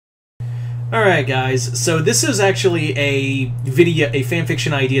Alright guys, so this is actually a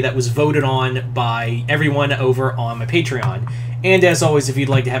fanfiction idea that was voted on by everyone over on my Patreon. And as always, if you'd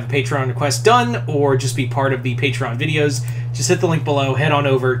like to have a Patreon request done, or just be part of the Patreon videos, just hit the link below, head on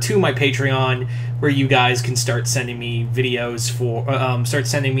over to my Patreon, where you guys can start sending me videos start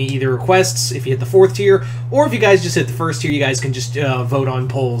sending me either requests if you hit the 4th tier, or if you guys just hit the 1st tier, you guys can just vote on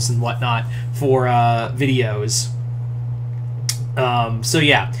polls and whatnot for videos. So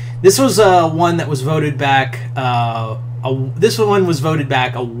yeah. This was one that was voted back. This one was voted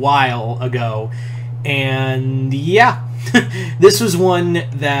back a while ago, and yeah, this was one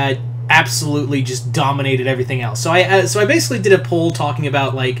that absolutely just dominated everything else. So I basically did a poll talking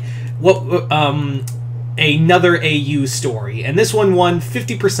about like what another AU story, and this one won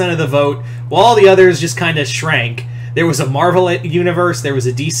 50% of the vote, while all the others just kind of shrank. There was a Marvel universe, there was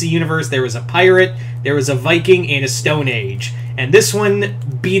a DC universe, there was a pirate, there was a Viking, and a Stone Age. And this one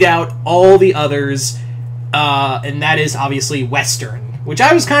beat out all the others, and that is obviously Western. Which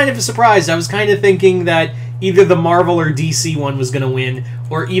I was kind of surprised. I was kind of thinking that either the Marvel or DC one was going to win,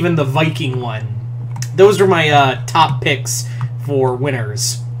 or even the Viking one. Those were my top picks for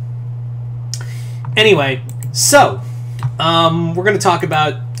winners. Anyway, so, we're going to talk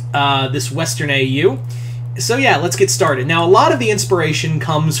about this Western AU. So yeah, let's get started. Now, a lot of the inspiration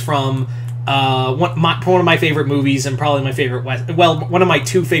comes from one of my favorite movies, and probably my favorite, one of my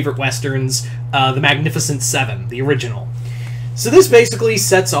two favorite Westerns, The Magnificent Seven, the original. So this basically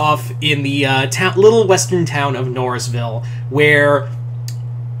sets off in the little western town of Norrisville, where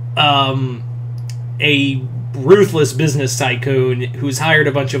a ruthless business tycoon who's hired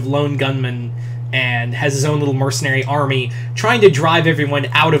a bunch of lone gunmen and has his own little mercenary army trying to drive everyone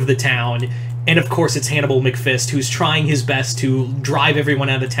out of the town. And of course, it's Hannibal McFist, who's trying his best to drive everyone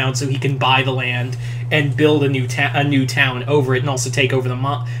out of the town so he can buy the land and build a new town over it, and also take over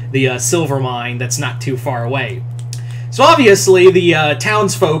the silver mine that's not too far away. So obviously, the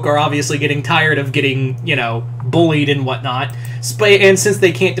townsfolk are obviously getting tired of getting, you know, bullied and whatnot. And since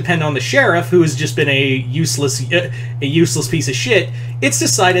they can't depend on the sheriff, who has just been a useless piece of shit, it's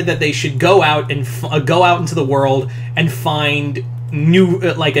decided that they should go out and go out into the world and find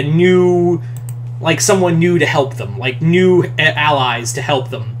someone new to help them, like new allies to help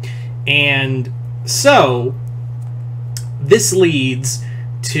them. And so this leads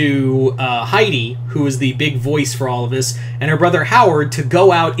to Heidi, who is the big voice for all of this, and her brother Howard to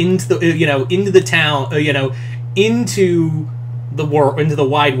go out into the into the town, into the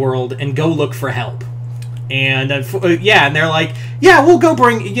wide world and go look for help. And yeah, and they're like, yeah, we'll go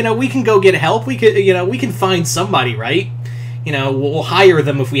bring, we can go get help. We could, we can find somebody, right? We'll hire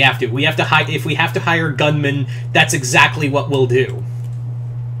them if we have to. If we have to hire gunmen, that's exactly what we'll do.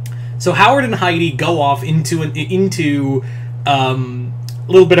 So Howard and Heidi go off into a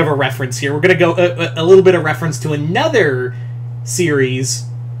little bit of a reference here. We're gonna go a little bit of reference to another series,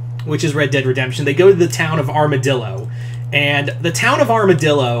 which is Red Dead Redemption. They go to the town of Armadillo, and the town of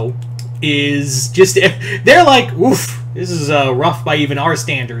Armadillo is just, they're like, oof, this is rough by even our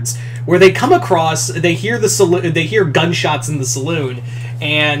standards. Where they come across, they hear gunshots in the saloon,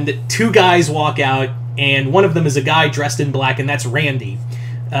 and two guys walk out, and one of them is a guy dressed in black, and that's Randy,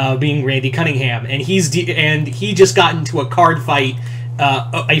 being Randy Cunningham, and he just got into a card fight,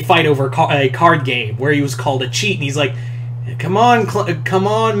 a fight over a card game where he was called a cheat, and he's like, come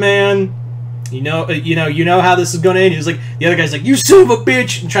on, man. You know how this is going to end. He's like, the other guy's like, you son of a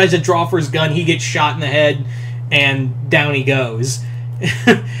bitch, and tries to draw for his gun. He gets shot in the head, and down he goes.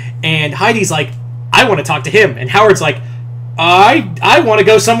 And Heidi's like, I want to talk to him. And Howard's like, I want to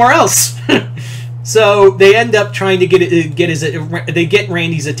go somewhere else. So they end up trying to get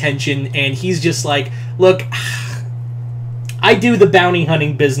Randy's attention, and he's just like, look, I do the bounty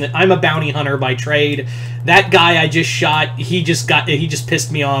hunting business. I'm a bounty hunter by trade. That guy I just shot, he just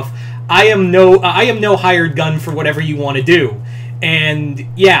pissed me off. I am no hired gun for whatever you want to do. And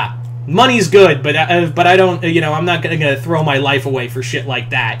yeah, money's good, but I don't, I'm not gonna throw my life away for shit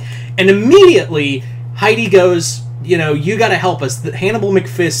like that. And immediately Heidi goes, you gotta help us. Hannibal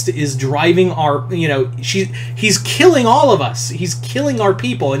McFist is driving our, he's killing all of us. He's killing our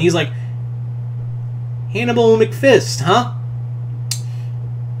people. And he's like, Hannibal McFist, huh?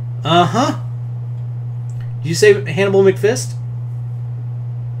 Uh-huh. Did you say Hannibal McFist?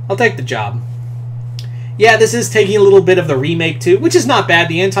 I'll take the job. Yeah, this is taking a little bit of the remake too, which is not bad.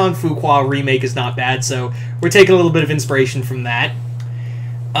 The Anton Fuqua remake is not bad, so we're taking a little bit of inspiration from that.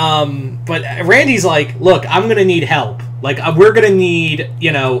 But Randy's like, look, I'm gonna need help. Like, we're gonna need,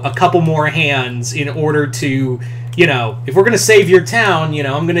 a couple more hands in order to, if we're gonna save your town,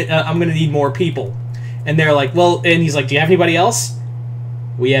 I'm gonna need more people. And they're like, well, and he's like, do you have anybody else?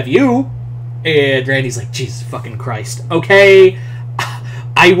 We have you. And Randy's like, Jesus fucking Christ. Okay,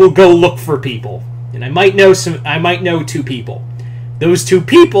 I will go look for people. And I might know 2 people. Those 2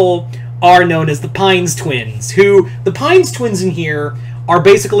 people are known as the Pines twins, who, the Pines twins in here are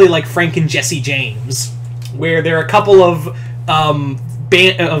basically like Frank and Jesse James, where they're a couple of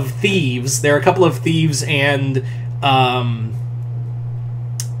thieves. They're a couple of thieves and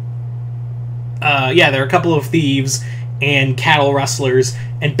they're a couple of thieves and cattle rustlers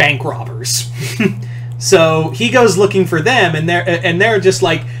and bank robbers. So he goes looking for them, and they're just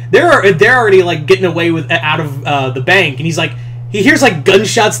like they're already like getting away out of the bank, and he's like, he hears like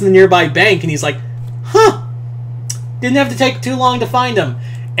gunshots in the nearby bank, and he's like, huh, didn't have to take too long to find them.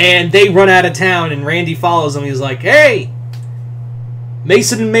 And they run out of town, and Randy follows them. He's like, hey,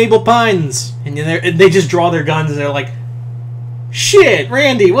 Mason and Mabel Pines, and they just draw their guns, and they're like, shit,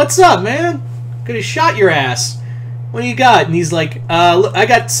 Randy, what's up, man? Could have shot your ass. What do you got? And he's like, look, I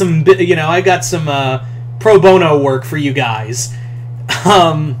got some pro bono work for you guys.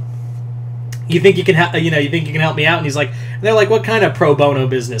 You think you can help me out? And he's like, they're like, what kind of pro bono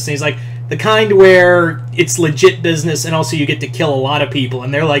business? And he's like, the kind where it's legit business and also you get to kill a lot of people.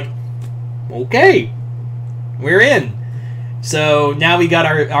 And they're like, okay, we're in. So now we got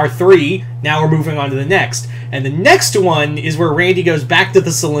our 3. Now we're moving on to the next. And the next one is where Randy goes back to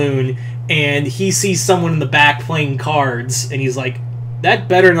the saloon and he sees someone in the back playing cards. And he's like, that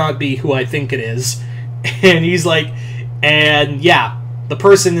better not be who I think it is. And he's like, and yeah, the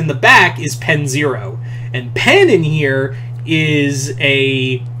person in the back is Pen Zero. And Pen in here is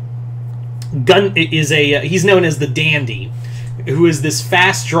he's known as the Dandy, who is this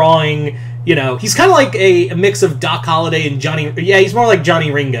fast-drawing, he's kind of like a mix of Doc Holliday and Johnny... Yeah, he's more like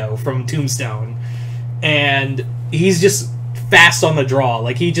Johnny Ringo from Tombstone. And he's just fast on the draw.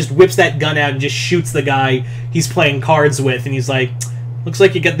 Like, he just whips that gun out and just shoots the guy he's playing cards with. And he's like, looks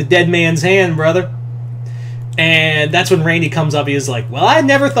like you got the dead man's hand, brother. And that's when Randy comes up. He's like, well, I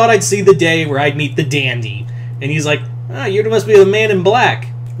never thought I'd see the day where I'd meet the Dandy. And he's like, oh, you must be the man in black,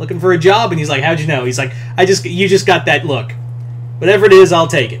 looking for a job. And he's like, how'd you know? He's like, you just got that look. Whatever it is, I'll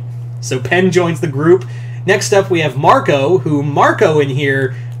take it. So Penn joins the group. Next up, we have Marco, Marco in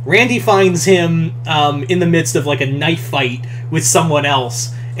here, Randy finds him in the midst of like a knife fight with someone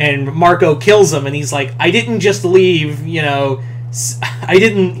else. And Marco kills him, and he's like, I didn't just leave, I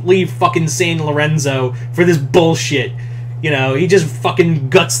didn't leave fucking San Lorenzo for this bullshit. He just fucking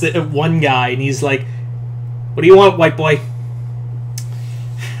guts the one guy, and he's like, what do you want, white boy?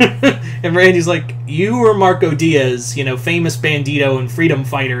 And Randy's like, you were Marco Diaz, famous bandito and freedom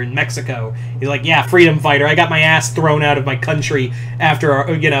fighter in Mexico. He's like, yeah, freedom fighter. I got my ass thrown out of my country after,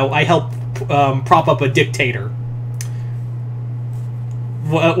 I helped prop up a dictator.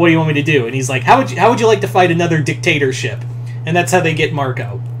 What do you want me to do? And he's like, how would you like to fight another dictatorship? And that's how they get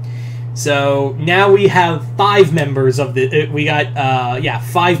Marco. So now we have 5 members of the... we got,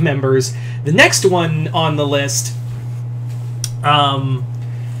 5 members. The next one on the list...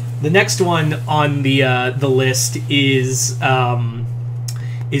 the next one on the list is Anne.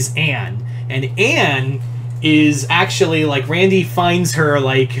 And Anne is actually, like, Randy finds her,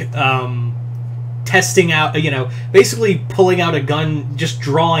 like, testing out, basically pulling out a gun, just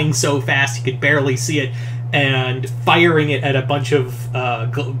drawing so fast he could barely see it, and firing it at a bunch of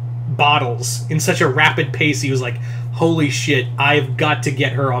bottles in such a rapid pace. He was like, holy shit, I've got to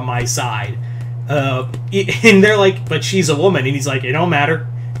get her on my side. And they're like, but she's a woman. And he's like, it don't matter.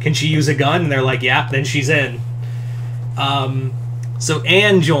 Can she use a gun? And they're like, yeah, then she's in. So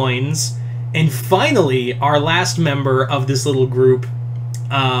Anne joins. And finally, our last member of this little group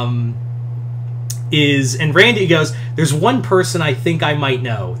is... And Randy goes, there's one person I think I might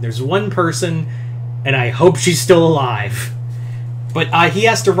know. There's one person... and I hope she's still alive. But he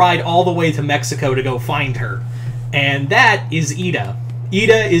has to ride all the way to Mexico to go find her. And that is Ida.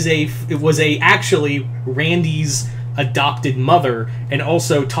 Ida was actually Randy's adopted mother, and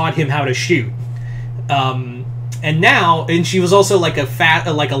also taught him how to shoot. And she was also like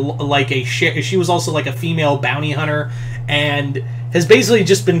she was also like a female bounty hunter, and has basically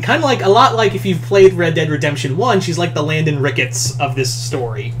just been kind of like, a lot like if you've played Red Dead Redemption 1, she's like the Landon Ricketts of this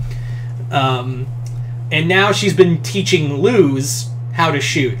story. And now she's been teaching Luz how to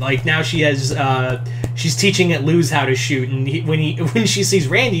shoot. Like, now she has, she's teaching at Luz how to shoot. And when she sees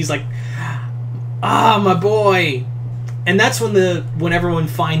Randy, he's like, ah, my boy. And that's when everyone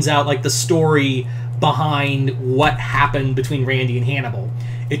finds out, like, the story behind what happened between Randy and Hannibal.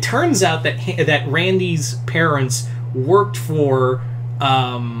 It turns out that Randy's parents worked for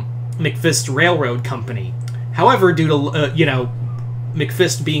McFist Railroad Company. However, due to,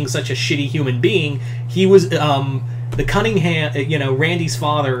 McFist being such a shitty human being, he was, the Cunningham, Randy's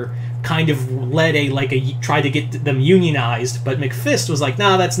father kind of led tried to get them unionized, but McFist was like,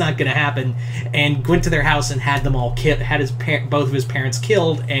 nah, that's not gonna happen, and went to their house and had them all both of his parents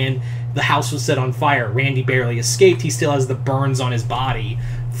killed, and the house was set on fire. Randy barely escaped. He still has the burns on his body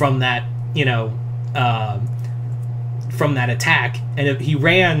from that, from that attack, and he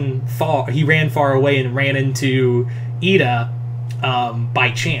ran far away and ran into Ida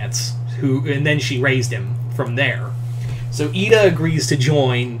by chance, and then she raised him from there. So Ida agrees to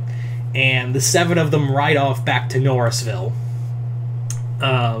join, and the 7 of them ride off back to Norrisville,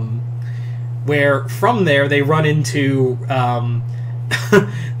 where from there they run into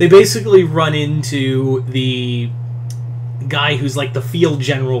they basically run into the guy who's like the field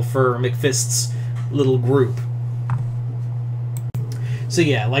general for McFist's little group. So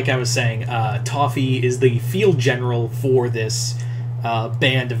yeah, like I was saying, Toffee is the field general for this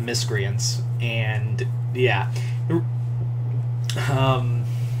band of miscreants, and yeah.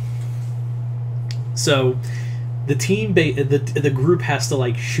 So the team, the group has to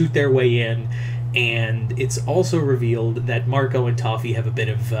like shoot their way in, and it's also revealed that Marco and Toffee have a bit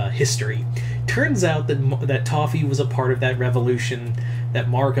of history. Turns out that Toffee was a part of that revolution that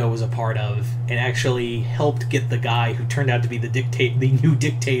Marco was a part of, and actually helped get the guy who turned out to be the new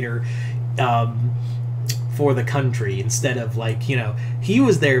dictator for the country, instead of he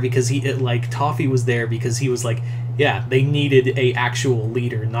was there because Toffee was there because he was like, yeah, they needed a actual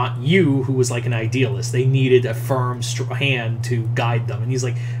leader, not you, who was like an idealist. They needed a firm hand to guide them. And he's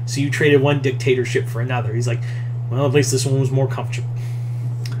like, so you traded one dictatorship for another. He's like, well, at least this one was more comfortable.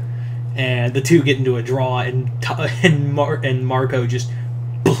 And the two get into a draw, and Marco just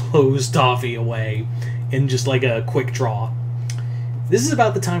blows Toffee away in just like a quick draw. This is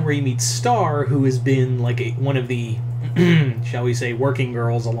about the time where he meets Star, who has been like one of the shall we say, working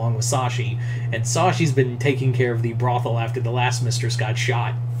girls along with Sashi. And Sashi's been taking care of the brothel after the last mistress got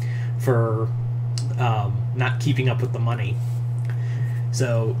shot for not keeping up with the money.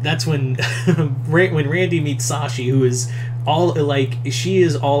 So that's when when Randy meets Sashi, who is all like, she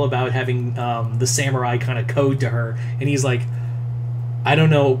is all about having the samurai kind of code to her, and he's like, I don't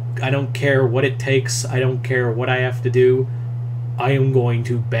know, I don't care what it takes, I don't care what I have to do, I am going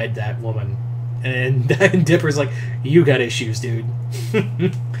to bed that woman. And Dipper's like, you got issues, dude.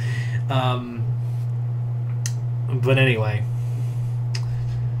 But anyway.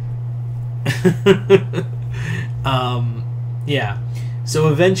 Yeah. So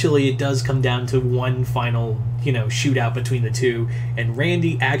eventually it does come down to one final, shootout between the two, and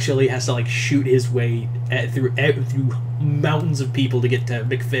Randy actually has to, shoot his way through mountains of people to get to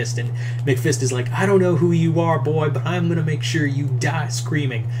McFist, and McFist is like, I don't know who you are, boy, but I'm gonna make sure you die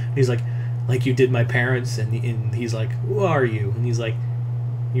screaming. And he's like you did my parents, and he's like, who are you? And he's like,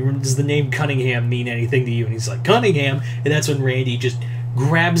 does the name Cunningham mean anything to you? And he's like, Cunningham. And that's when Randy just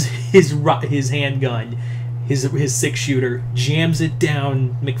grabs his handgun, his 6-shooter, jams it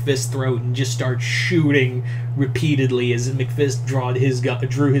down McFist's throat, and just starts shooting repeatedly as McFist drew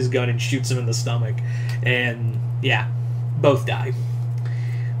his gun and shoots him in the stomach. And yeah, both die.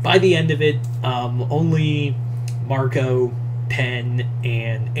 By the end of it, only Marco, Penn,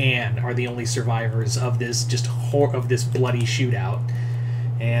 and Anne are the only survivors of this this bloody shootout.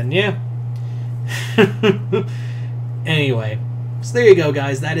 And yeah. Anyway, so there you go,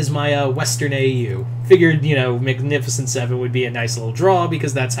 guys. That is my Western AU. Figured, Magnificent Seven would be a nice little draw,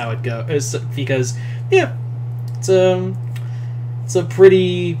 because that's how it goes. Because yeah, it's always a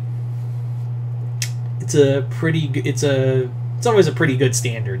pretty good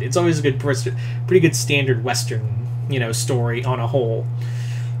standard. It's always a pretty good standard Western, story on a whole.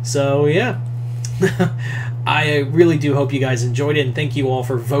 So yeah. I really do hope you guys enjoyed it, and thank you all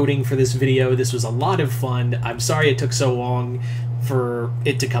for voting for this video. This was a lot of fun. I'm sorry it took so long for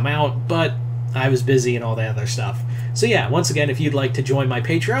it to come out, but I was busy and all that other stuff. So yeah, once again, if you'd like to join my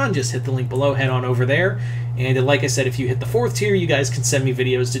Patreon, just hit the link below, head on over there. And like I said, if you hit the 4th tier, you guys can send me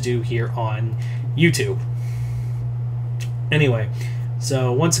videos to do here on YouTube. Anyway,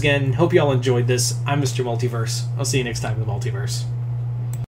 so once again, hope you all enjoyed this. I'm Mr. Multiverse. I'll see you next time in the Multiverse.